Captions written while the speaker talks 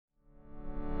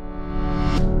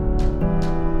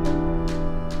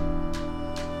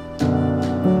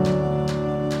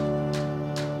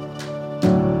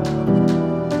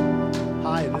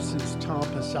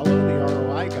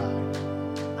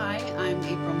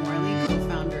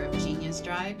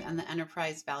Tribe and the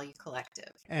Enterprise Value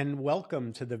Collective. And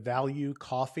welcome to the Value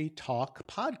Coffee Talk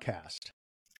podcast.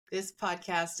 This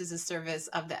podcast is a service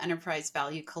of the Enterprise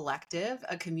Value Collective,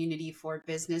 a community for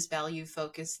business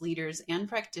value-focused leaders and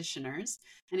practitioners,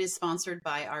 and is sponsored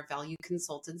by our value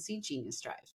consultancy, Genius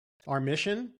Drive. Our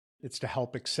mission is to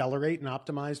help accelerate and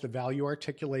optimize the value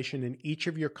articulation in each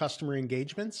of your customer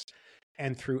engagements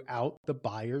and throughout the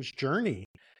buyer's journey.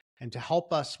 And to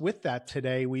help us with that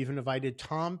today, we've invited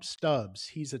Tom Stubbs.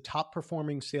 He's a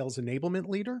top-performing sales enablement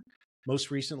leader, most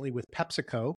recently with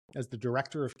Pepsico as the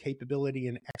Director of Capability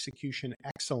and Execution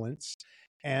Excellence.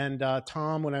 And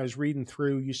Tom, when I was reading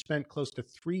through, you spent close to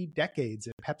 3 decades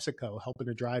at PepsiCo helping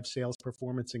to drive sales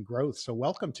performance and growth. So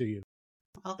welcome to you.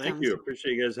 Welcome. Thank you.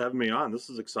 Appreciate you guys having me on. This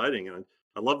is exciting. And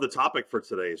I love the topic for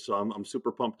today. So I'm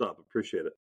super pumped up. Appreciate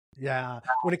it. Yeah.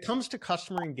 When it comes to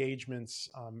customer engagements,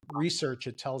 research,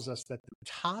 it tells us that the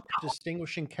top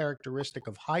distinguishing characteristic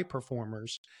of high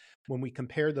performers, when we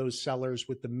compare those sellers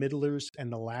with the middlers and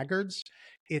the laggards,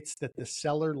 it's that the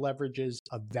seller leverages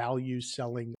a value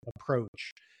selling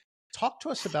approach. Talk to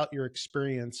us about your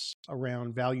experience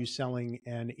around value selling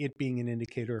and it being an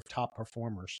indicator of top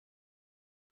performers.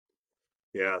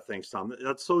 Yeah, thanks, Tom.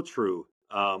 That's so true.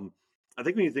 I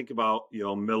think when you think about,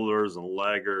 middlers and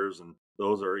laggers, and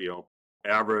those are,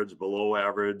 average, below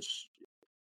average,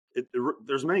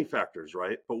 there's many factors,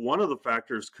 right? But one of the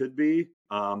factors could be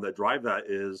that drive that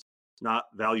is not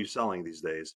value selling these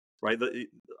days, right?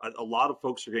 A lot of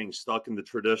folks are getting stuck in the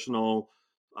traditional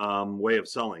way of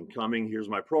selling. Here's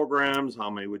my programs, how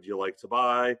many would you like to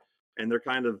buy? And they're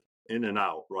kind of in and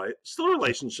out, right? Still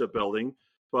relationship building,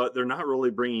 but they're not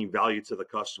really bringing value to the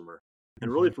customer.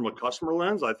 And really from a customer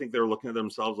lens, I think they're looking at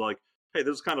themselves like, hey,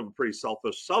 this is kind of a pretty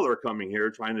selfish seller coming here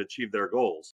trying to achieve their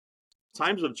goals.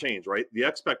 Times have changed, right? The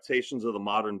expectations of the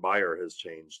modern buyer has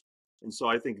changed. And so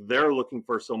I think they're looking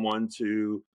for someone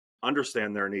to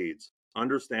understand their needs,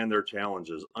 understand their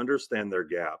challenges, understand their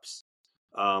gaps.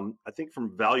 I think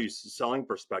from value selling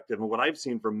perspective, and what I've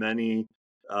seen from many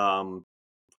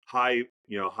high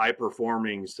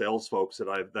performing sales folks that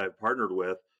I've partnered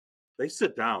with, they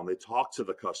sit down, they talk to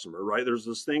the customer, right? There's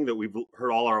this thing that we've heard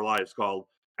all our lives called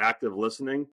active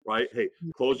listening, right? Hey,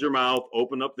 close your mouth,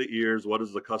 open up the ears. What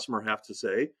does the customer have to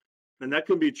say? And that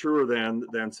can be truer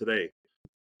than today.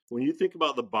 When you think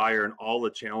about the buyer and all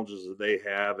the challenges that they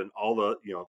have and all the,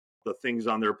 the things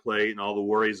on their plate and all the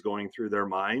worries going through their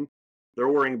mind, they're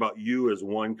worrying about you as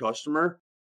one customer,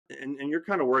 and you're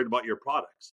kind of worried about your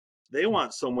products. They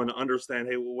want someone to understand,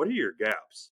 hey, well, what are your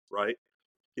gaps, right?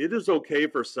 It is okay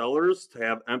for sellers to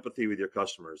have empathy with your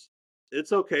customers.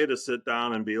 It's okay to sit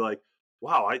down and be like,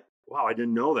 wow, I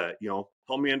didn't know that,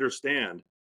 help me understand.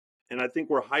 And I think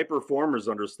where high performers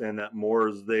understand that more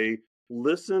is they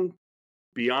listen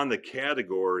beyond the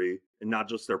category and not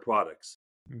just their products.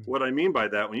 Mm-hmm. What I mean by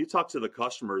that, when you talk to the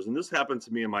customers, and this happened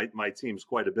to me and my teams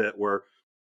quite a bit, where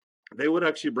they would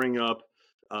actually bring up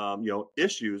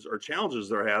issues or challenges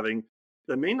they're having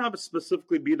that may not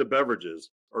specifically be to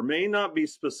beverages or may not be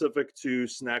specific to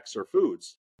snacks or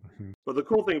foods. Mm-hmm. But the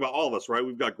cool thing about all of us, right?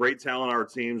 We've got great talent on our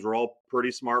teams. We're all pretty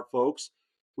smart folks.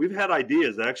 We've had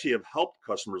ideas that actually have helped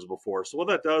customers before. So what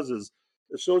that does is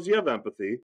it shows you have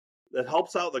empathy, that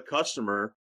helps out the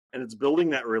customer, and it's building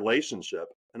that relationship.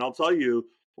 And I'll tell you,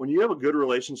 when you have a good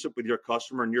relationship with your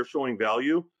customer and you're showing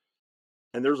value,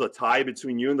 and there's a tie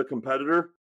between you and the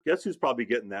competitor, guess who's probably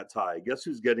getting that tie? Guess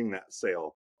who's getting that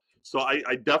sale? So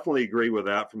I definitely agree with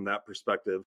that from that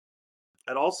perspective.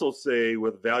 I'd also say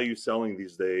with value selling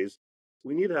these days,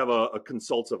 we need to have a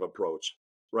consultative approach,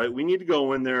 right? We need to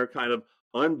go in there kind of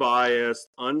unbiased,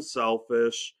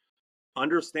 unselfish,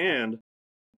 understand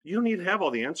you don't need to have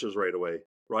all the answers right away,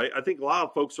 right? I think a lot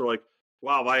of folks are like,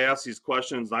 wow, if I ask these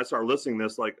questions and I start listening to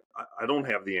this, like, I don't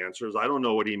have the answers. I don't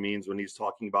know what he means when he's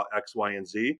talking about X, Y, and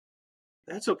Z.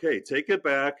 That's okay. Take it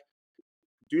back.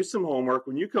 Do some homework.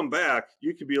 When you come back,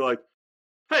 you could be like,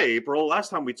 hey, April, last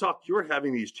time we talked, you were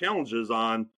having these challenges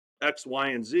on X, Y,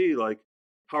 and Z. Like,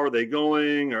 how are they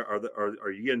going?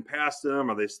 Are you getting past them?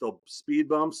 Are they still speed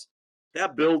bumps?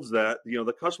 That builds that,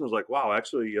 the customer's like, wow,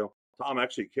 actually, Tom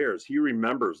actually cares. He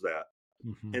remembers that.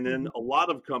 Mm-hmm. And then a lot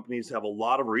of companies have a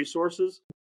lot of resources.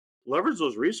 Leverage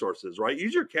those resources, right?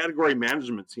 Use your category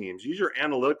management teams, use your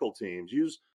analytical teams,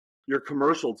 use your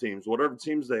commercial teams, whatever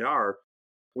teams they are.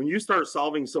 When you start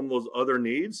solving some of those other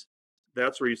needs,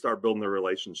 that's where you start building the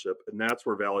relationship. And that's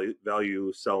where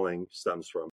value selling stems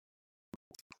from.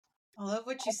 I love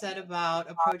what you said about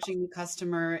approaching the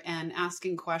customer and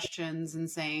asking questions and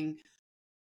saying,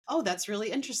 Oh, that's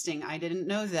really interesting. I didn't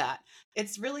know that.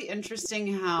 It's really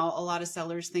interesting how a lot of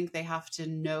sellers think they have to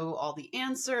know all the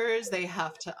answers, they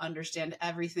have to understand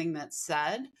everything that's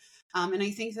said. And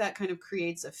I think that kind of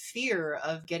creates a fear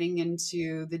of getting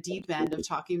into the deep end of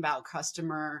talking about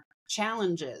customer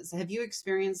challenges. Have you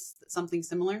experienced something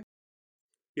similar?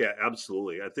 Yeah,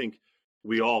 absolutely. I think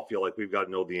we all feel like we've got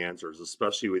to know the answers,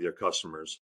 especially with your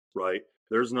customers, right?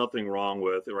 There's nothing wrong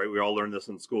with it, right? We all learned this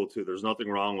in school too. There's nothing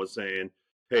wrong with saying,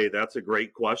 "Hey, that's a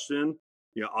great question.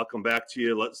 I'll come back to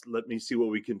you. Let me see what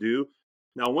we can do."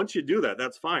 Now, once you do that,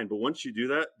 that's fine. But once you do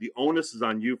that, the onus is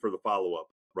on you for the follow up,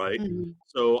 right? Mhm.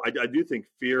 So I do think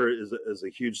fear is a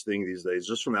huge thing these days.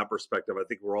 Just from that perspective, I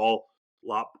think we're all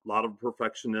lot of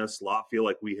perfectionists. Lot feel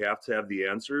like we have to have the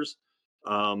answers.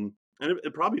 And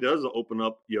it probably does open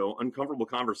up, uncomfortable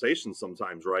conversations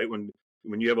sometimes, right? When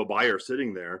you have a buyer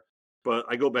sitting there. But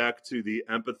I go back to the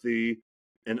empathy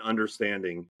and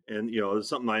understanding, and it's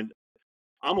something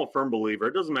I'm a firm believer.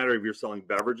 It doesn't matter if you're selling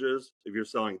beverages, if you're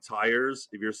selling tires,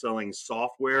 if you're selling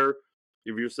software,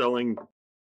 if you're selling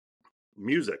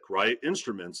music, right?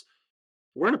 Instruments.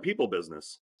 We're in a people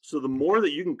business. So the more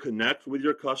that you can connect with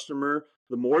your customer,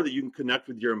 the more that you can connect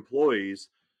with your employees,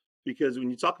 because when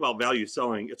you talk about value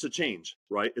selling, it's a change,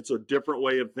 right? It's a different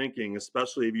way of thinking,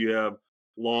 especially if you have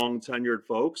long tenured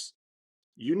folks.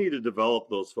 You need to develop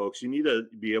those folks. You need to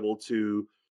be able to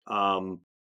um,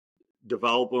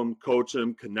 develop them, coach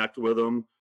them, connect with them,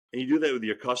 and you do that with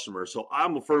your customers. So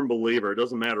I'm a firm believer. It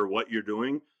doesn't matter what you're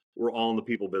doing. We're all in the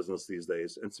people business these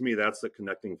days, and to me, that's the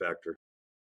connecting factor.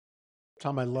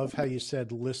 Tom, I love how you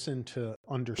said listen to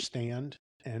understand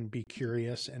and be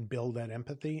curious and build that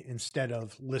empathy instead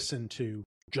of listen to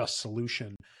just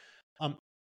solution. Um,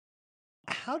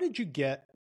 how did you get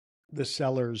the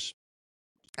sellers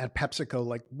at PepsiCo?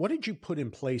 Like, what did you put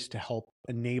in place to help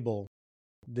enable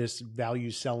this value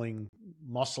selling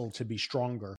muscle to be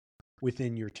stronger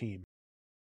within your team?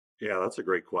 Yeah, that's a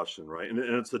great question, right? And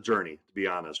it's a journey, to be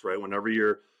honest, right? Whenever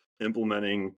you're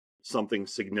implementing something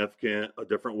significant, a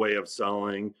different way of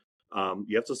selling,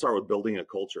 you have to start with building a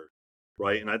culture,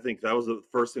 right? And I think that was the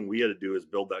first thing we had to do is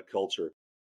build that culture.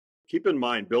 Keep in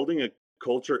mind, building a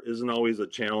culture isn't always a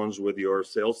challenge with your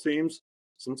sales teams.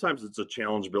 Sometimes it's a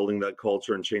challenge building that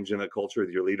culture and changing that culture with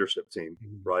your leadership team,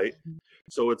 Mhm. right?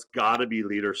 So it's got to be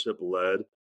leadership led.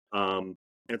 And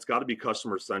it's got to be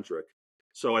customer centric.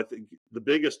 So I think the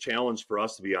biggest challenge for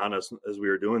us, to be honest, as we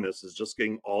were doing this, is just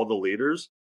getting all the leaders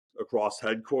across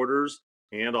headquarters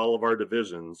and all of our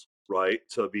divisions, right,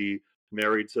 to be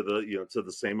married to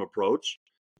the same approach.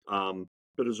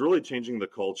 But it's really changing the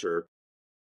culture.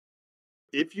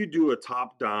 If you do a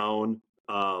top down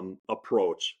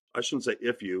approach, I shouldn't say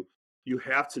if you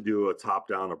have to do a top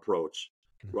down approach,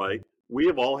 right? Mhm. We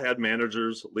have all had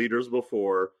managers, leaders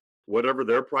before. Whatever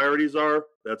their priorities are,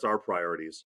 that's our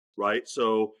priorities, right?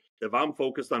 So if I'm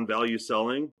focused on value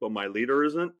selling, but my leader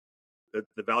isn't,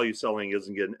 the value selling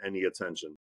isn't getting any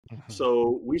attention. Mhm.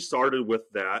 So we started with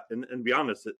that, and be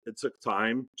honest, it took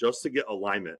time just to get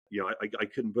alignment. I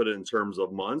couldn't put it in terms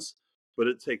of months, but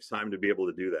it takes time to be able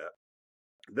to do that.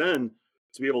 Then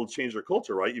to be able to change their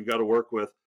culture, right? You've got to work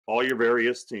with all your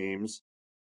various teams.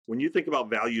 When you think about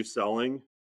value selling,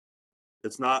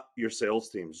 it's not your sales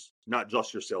teams, not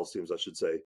just your sales teams, I should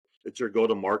say. It's your go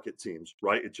to market teams,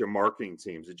 right? It's your marketing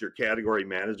teams, it's your category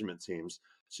management teams.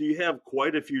 So you have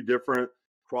quite a few different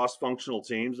cross functional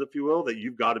teams, if you will, that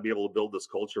you've got to be able to build this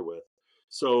culture with.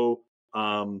 So,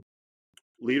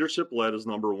 leadership led is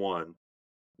number one.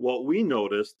 What we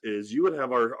noticed is you would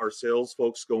have our sales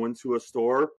folks go into a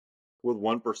store with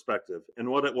one perspective. And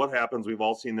what happens, we've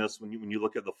all seen this when you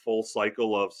look at the full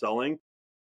cycle of selling.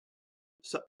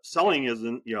 Selling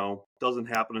isn't, doesn't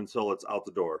happen until it's out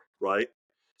the door, right?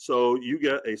 So you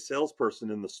get a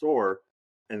salesperson in the store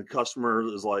and the customer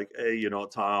is like, hey,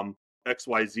 Tom,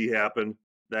 XYZ happened.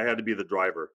 That had to be the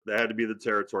driver. That had to be the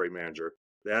territory manager.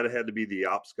 That had to be the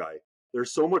ops guy.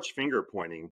 There's so much finger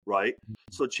pointing, right?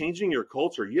 So changing your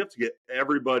culture, you have to get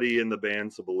everybody in the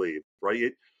band to believe,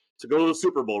 right? To go to the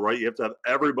Super Bowl, right? You have to have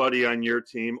everybody on your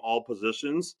team, all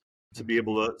positions, to be Mhm.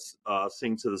 able to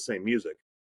sing to the same music.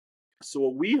 So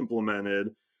what we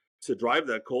implemented to drive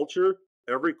that culture,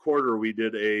 every quarter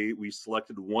we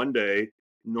selected one day,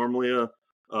 normally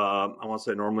I want to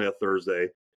say normally a Thursday,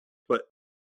 but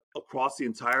across the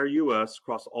entire U.S.,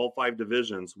 across all 5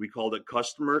 divisions, we called it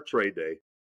Customer Trade Day.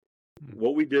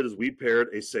 What we did is we paired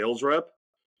a sales rep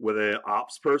with an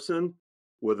ops person,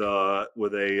 with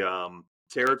a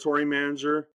territory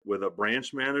manager, with a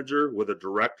branch manager, with a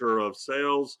director of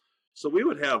sales. So we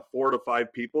would have 4 to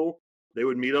 5 people. They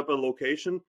would meet up at a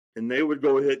location and they would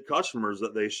go hit customers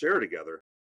that they share together.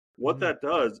 what that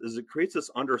does is it creates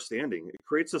this understanding. It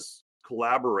creates this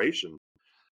collaboration.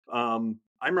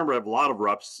 I remember I have a lot of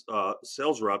reps,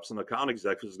 sales reps and account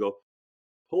executives go,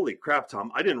 holy crap,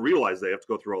 Tom, I didn't realize they have to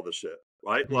go through all this shit,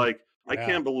 right? Mhm. Like, I Yeah.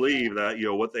 can't believe that,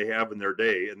 what they have in their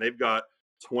day, and they've got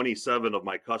 27 of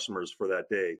my customers for that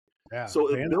day. Yeah. So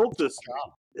They it end up built doing this, a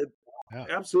job. it Yeah.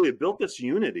 absolutely, it built this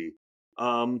unity.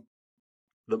 Um,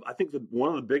 I think one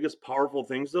of the biggest powerful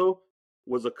things though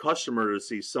was a customer to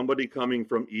see somebody coming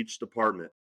from each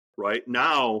department. Right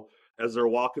now, as they're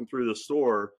walking through the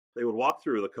store, they would walk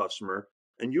through the customer,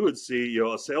 and you would see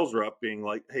a sales rep being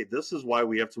like, "Hey, this is why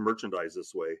we have to merchandise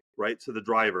this way," right, to the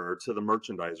driver or to the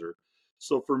merchandiser.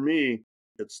 So for me,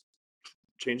 it's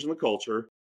changing the culture,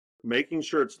 making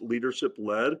sure it's leadership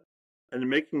led, and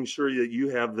making sure that you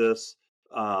have this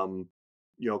um,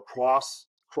 cross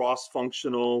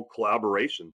functional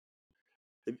collaboration.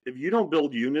 If you don't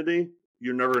build unity,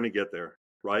 you're never going to get there,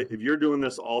 right? If you're doing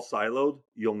this all siloed,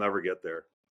 you'll never get there.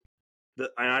 And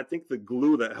I think the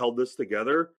glue that held this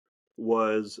together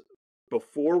was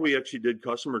before we actually did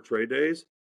customer trade days,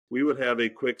 we would have a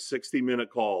quick 60-minute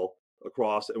call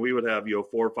across, and we would have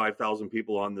 4,000 or 5,000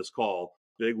 people on this call,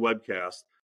 big webcast,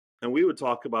 and we would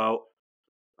talk about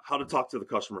how to talk to the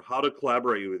customer, how to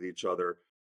collaborate with each other.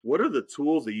 What are the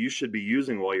tools that you should be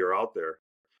using while you're out there?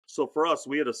 So for us,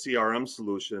 we had a CRM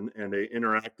solution and a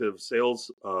interactive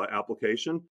sales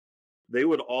application. They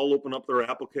would all open up their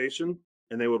application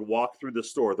and they would walk through the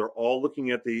store. They're all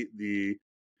looking at the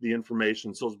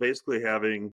information. So it's basically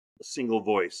having a single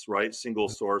voice, right? Single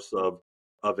source of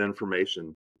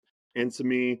information. And to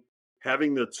me,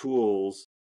 having the tools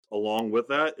along with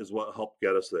that is what helped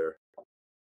get us there.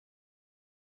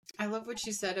 I love what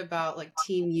you said about like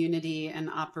team unity and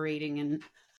operating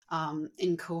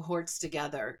in cohorts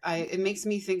together. It makes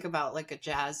me think about like a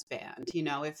jazz band.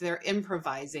 If they're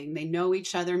improvising, they know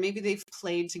each other. Maybe they've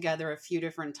played together a few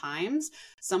different times.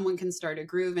 Someone can start a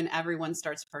groove and everyone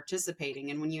starts participating.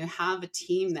 And when you have a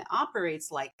team that operates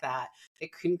like that,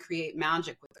 it can create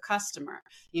magic with the customer.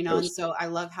 And so I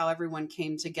love how everyone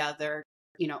came together,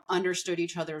 understood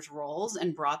each other's roles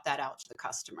and brought that out to the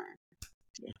customer.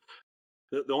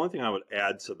 The only thing I would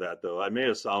add to that, though, I made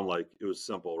it sound like it was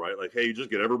simple, right? Like, hey, you just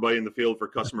get everybody in the field for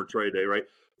customer trade day, right?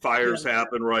 Fires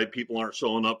happen, right? People aren't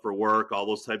showing up for work, all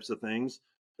those types of things.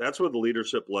 That's where the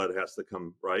leadership led has to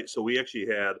come, right? So we actually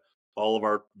had all of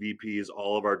our VPs,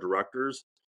 all of our directors,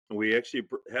 and we actually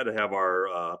had to have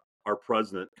our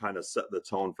president kind of set the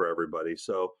tone for everybody.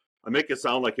 So I make it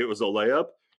sound like it was a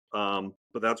layup,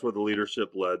 but that's where the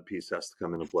leadership led piece has to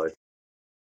come into play.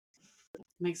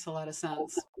 Makes a lot of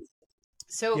sense.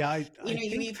 So, Yeah, I think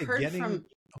we've heard from.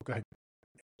 Oh, go ahead.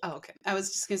 Oh, okay. I was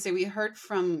just going to say we heard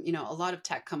from, a lot of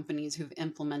tech companies who've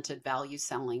implemented value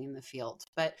selling in the field,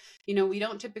 but, we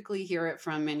don't typically hear it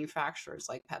from manufacturers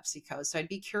like PepsiCo. So I'd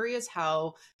be curious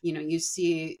how, you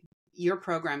see your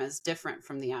program as different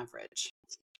from the average.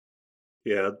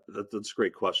 Yeah, that's a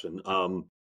great question.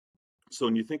 So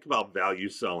when you think about value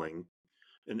selling,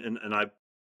 and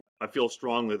I feel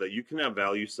strongly that you can have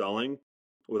value selling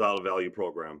without a value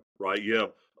program, right? You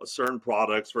have a certain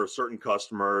products for a certain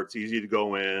customer. It's easy to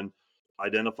go in,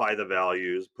 identify the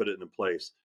values, put it in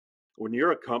place. When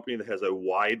you're a company that has a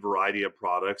wide variety of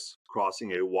products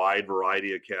crossing a wide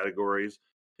variety of categories,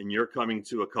 and you're coming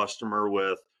to a customer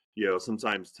with,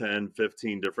 sometimes 10,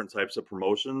 15 different types of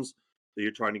promotions that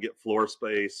you're trying to get floor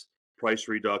space, price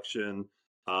reduction,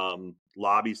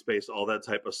 lobby space, all that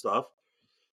type of stuff.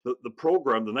 The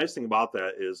program, the nice thing about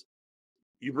that is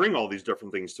you bring all these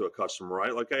different things to a customer,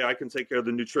 right? Like, hey, I can take care of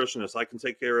the nutritionist. I can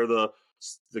take care of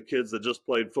the kids that just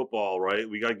played football, right?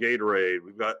 We got Gatorade,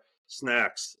 we've got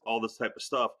snacks, all this type of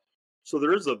stuff. So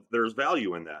there's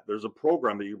value in that. There's a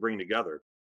program that you bring together.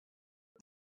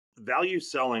 Value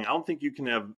selling, I don't think you can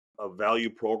have a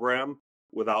value program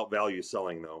without value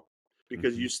selling, though,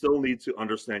 because you still need to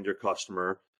understand your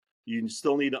customer. You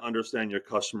still need to understand your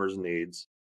customer's needs.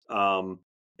 And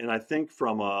I think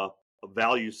from a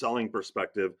value selling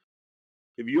perspective,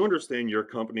 if you understand your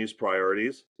company's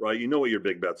priorities, right, you know what your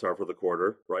big bets are for the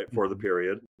quarter, right, for the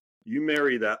period. You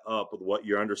marry that up with what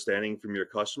you're understanding from your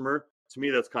customer. To me,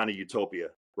 that's kind of utopia,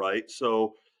 right?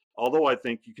 So although I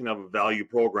think you can have a value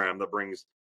program that brings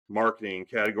marketing,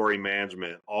 category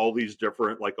management, all these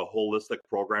different, like a holistic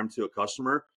program to a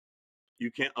customer,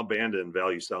 you can't abandon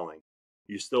value selling.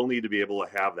 You still need to be able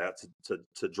to have that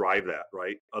to drive that,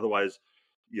 right? Otherwise,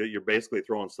 you're basically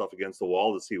throwing stuff against the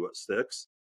wall to see what sticks.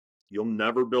 You'll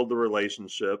never build the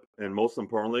relationship. And most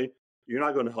importantly, you're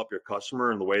not going to help your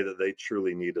customer in the way that they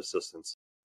truly need assistance.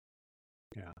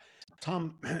 Yeah.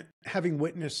 Tom, having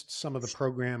witnessed some of the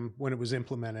program when it was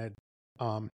implemented,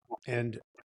 and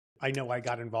I know I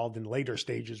got involved in later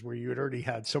stages where you had already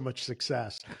had so much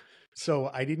success. So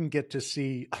I didn't get to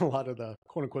see a lot of the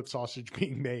quote unquote sausage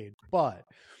being made. But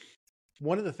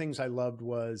one of the things I loved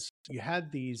was you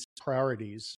had these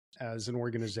priorities as an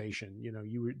organization. You know,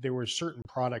 there were certain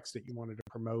products that you wanted to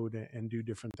promote and do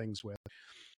different things with.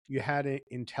 You had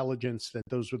intelligence that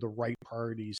those were the right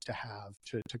priorities to have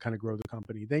to kind of grow the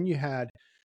company. Then you had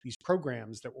these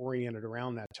programs that were oriented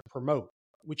around that to promote,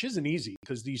 which isn't easy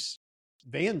because these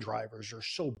van drivers are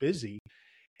so busy.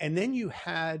 And then you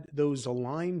had those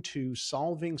aligned to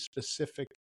solving specific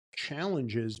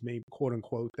challenges, maybe quote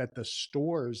unquote, that the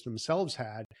stores themselves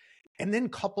had, and then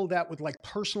couple that with like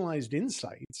personalized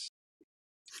insights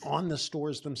on the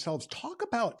stores themselves. Talk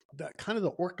about the kind of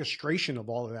the orchestration of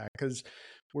all of that, because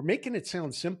we're making it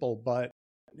sound simple, but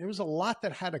there was a lot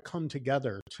that had to come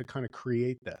together to kind of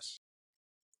create this.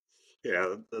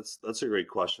 Yeah, that's a great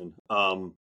question.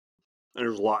 And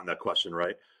there's a lot in that question,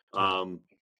 right?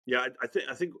 Yeah, I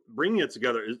think bringing it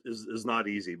together is not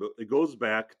easy, but it goes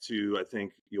back to, I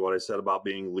think, what I said about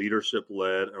being leadership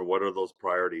led, or what are those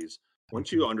priorities.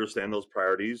 Once you understand those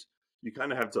priorities, you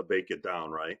kind of have to bake it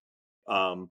down, right?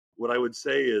 What I would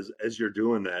say is, as you're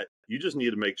doing that, you just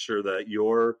need to make sure that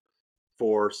you're,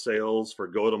 for sales, for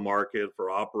go to market, for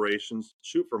operations,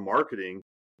 shoot, for marketing,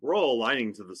 we're all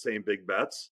aligning to the same big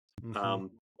bets. But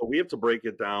we have to break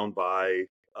it down by,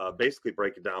 basically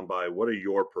break it down by, what are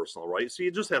your personal, right? So you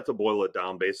just have to boil it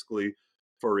down basically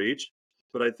for each.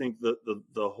 But I think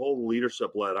the whole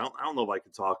leadership led, I don't know if I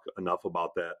could talk enough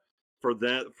about that. For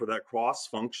that cross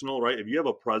functional, right? If you have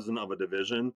a president of a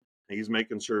division and he's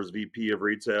making sure his VP of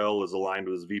retail is aligned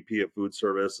with his VP of food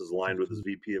service, is aligned with his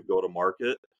VP of go to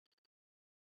market,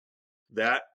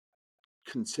 that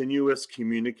continuous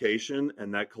communication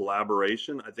and that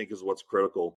collaboration, I think, is what's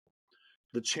critical.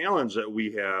 The challenge that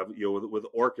we have, with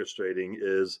orchestrating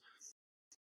is,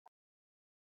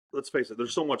 let's face it,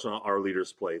 there's so much on our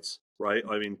leaders' plates, right?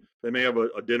 I mean, they may have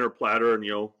a dinner platter,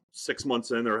 and 6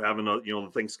 months in, they're having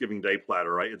the Thanksgiving Day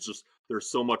platter, right? It's just, there's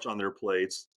so much on their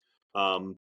plates.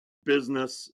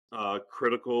 Business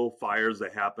critical fires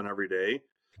that happen every day.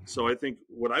 So I think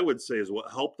what I would say is,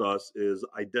 what helped us is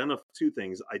two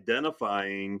things: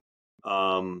 identifying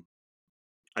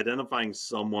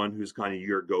someone who's kind of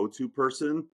your go-to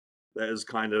person that is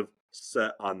kind of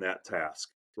set on that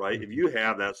task, right? If you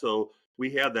have that, so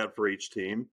we had that for each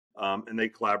team, and they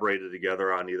collaborated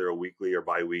together on either a weekly or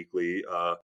bi-weekly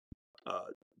to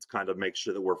kind of make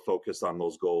sure that we're focused on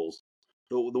those goals.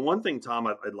 The one thing, Tom,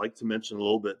 I'd like to mention a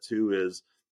little bit too is,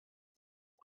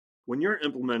 when you're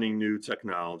implementing new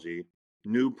technology,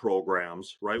 new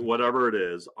programs, right, whatever it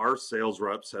is, our sales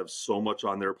reps have so much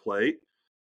on their plate.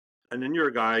 And then you're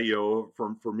a guy,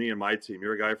 for me and my team,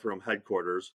 you're a guy from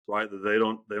headquarters, right? That they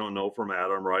don't know from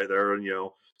Adam, right? They're in,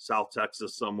 South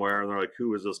Texas somewhere, and they're like,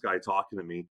 who is this guy talking to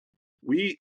me?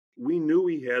 We knew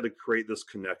we had to create this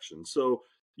connection. So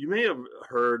you may have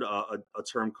heard a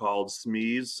term called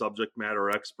SMEs, subject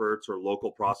matter experts, or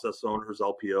local process owners,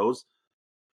 LPOs.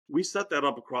 We set that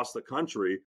up across the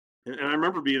country. And I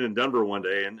remember being in Denver one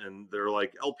day, and they're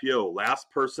like, LPO,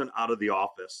 last person out of the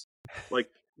office. Like,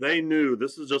 they knew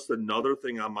this is just another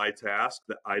thing on my task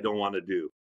that I don't want to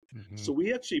do. So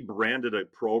we actually branded a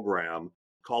program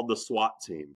called the SWAT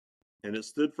team, and it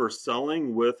stood for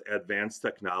Selling with Advanced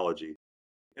Technology.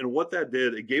 And what that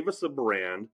did, it gave us a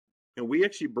brand, and we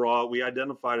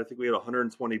identified, I think we had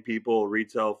 120 people,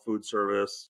 retail, food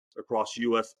service, across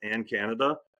US and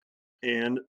Canada.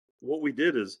 And what we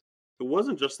did is, it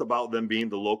wasn't just about them being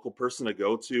the local person to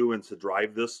go to and to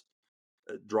drive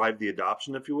the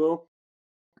adoption, if you will.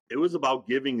 It was about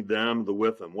giving them the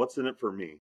with them. What's in it for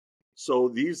me? So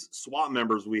these SWAT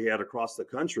members we had across the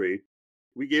country,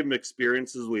 we gave them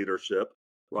experiences, leadership,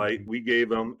 right? We gave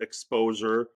them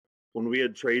exposure. When we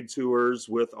had trade tours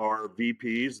with our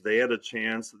VPs, they had a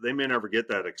chance. They may never get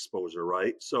that exposure,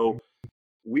 right? So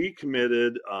we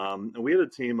committed, and we had a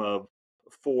team of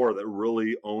 4 that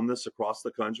really own this across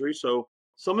the country. So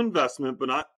some investment, but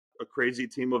not a crazy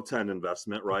team of 10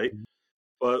 investment, right?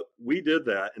 But we did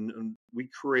that, and we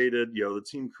created, the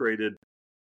team created,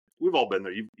 we've all been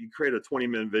there. You create a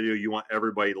 20-minute video you want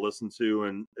everybody to listen to.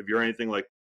 And if you're anything like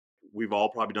we've all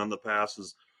probably done in the past,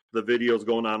 is the video's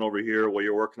going on over here while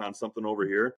you're working on something over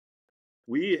here.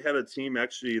 We had a team,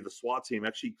 actually, the SWAT team,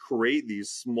 actually create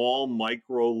these small,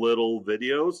 micro, little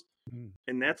videos.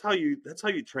 And that's how you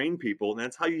train people, and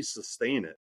that's how you sustain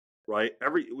it, right?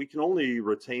 We can only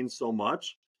retain so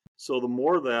much. So the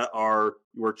more that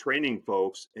we're training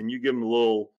folks, and you give them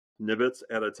little nibbits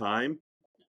at a time,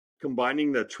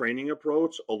 combining the training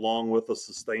approach along with a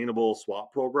sustainable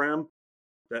SWAT program,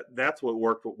 That's what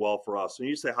worked well for us. When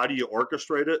you say, how do you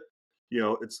orchestrate it?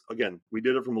 It's, again, we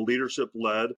did it from a leadership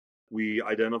led. We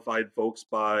identified folks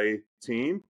by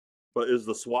team, but it was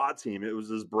the SWAT team. It was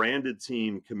this branded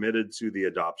team committed to the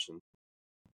adoption.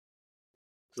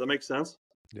 Does that make sense?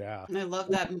 Yeah. And I love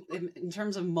that in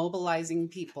terms of mobilizing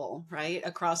people, right,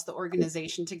 across the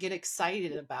organization to get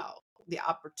excited about the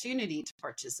opportunity to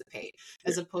participate,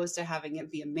 as opposed to having it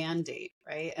be a mandate,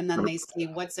 right? And then they see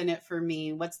what's in it for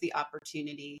me, what's the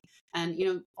opportunity,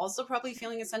 and also probably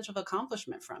feeling a sense of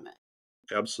accomplishment from it.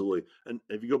 Absolutely. And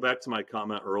if you go back to my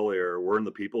comment earlier, we're in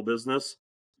the people business.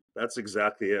 That's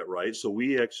exactly it, right? So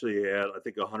we actually had, I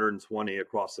think, 120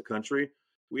 across the country.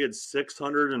 We had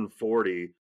 640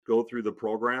 go through the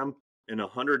program, and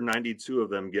 192 of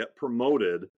them get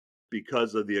promoted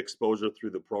because of the exposure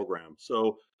through the program.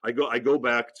 So I go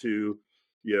back to,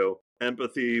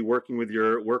 empathy, working with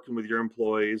your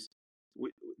employees.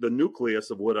 The nucleus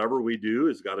of whatever we do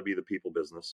has got to be the people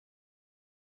business.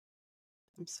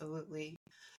 Absolutely.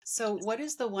 So what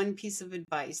is the one piece of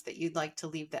advice that you'd like to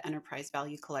leave the Enterprise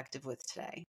Value Collective with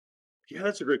today? Yeah,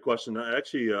 that's a great question. I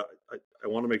actually, I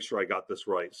want to make sure I got this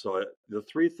right. So the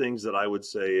three things that I would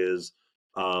say is,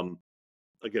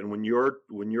 again, when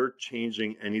you're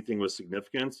changing anything with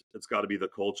significance, it's got to be the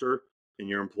culture, and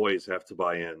your employees have to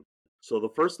buy in. So the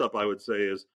first step I would say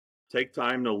is take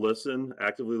time to listen,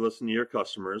 actively listen to your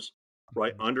customers,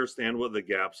 right? Understand what the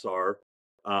gaps are.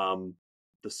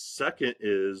 The second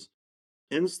is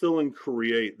instill and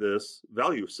create this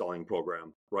value selling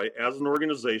program, right? As an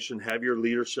organization, have your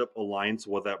leadership aligned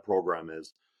to what that program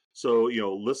is. So,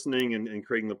 listening and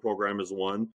creating the program is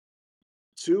one.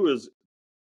 Two is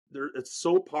it's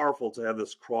so powerful to have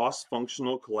this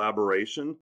cross-functional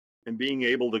collaboration and being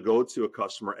able to go to a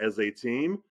customer as a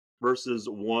team versus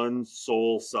one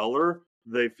sole seller.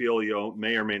 They feel,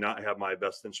 may or may not have my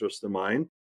best interest in mind.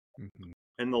 Mm-hmm.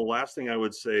 And the last thing I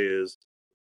would say is,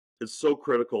 it's so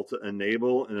critical to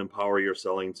enable and empower your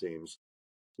selling teams.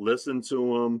 Listen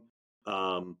to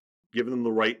them, give them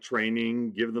the right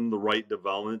training, give them the right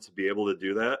development to be able to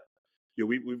do that.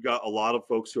 We've got a lot of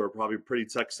folks who are probably pretty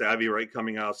tech savvy, right,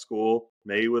 coming out of school,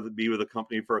 be with a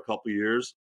company for a couple of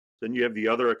years. Then you have the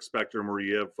other spectrum where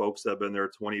you have folks that have been there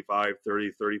 25,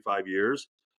 30, 35 years.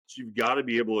 So you've got to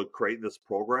be able to create this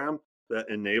program that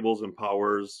enables,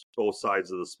 empowers both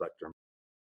sides of the spectrum.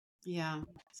 Yeah.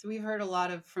 So we've heard a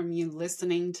lot from you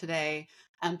listening today,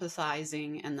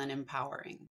 empathizing, and then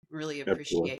empowering. Really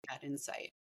appreciate that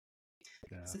insight.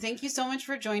 Yeah. So thank you so much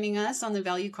for joining us on the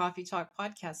Value Coffee Talk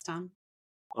podcast, Tom.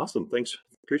 Awesome. Thanks.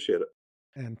 Appreciate it.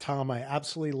 And Tom, I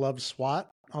absolutely love SWAT.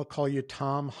 I'll call you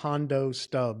Tom Hondo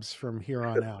Stubbs from here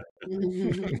on out.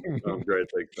 Great.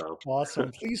 Thanks, Tom. Awesome.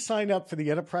 Please sign up for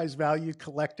the Enterprise Value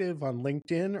Collective on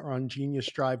LinkedIn or on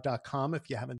geniusdrive.com if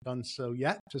you haven't done so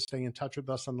yet, to stay in touch with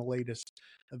us on the latest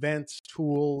events,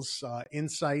 tools,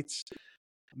 insights.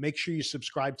 Make sure you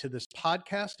subscribe to this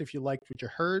podcast if you liked what you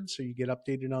heard, so you get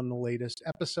updated on the latest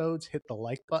episodes. Hit the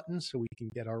like button so we can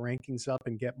get our rankings up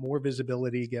and get more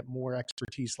visibility, get more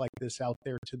expertise like this out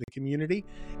there to the community.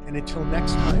 And until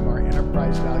next time, our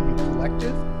Enterprise Value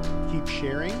Collective, keep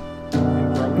sharing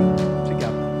and growing together.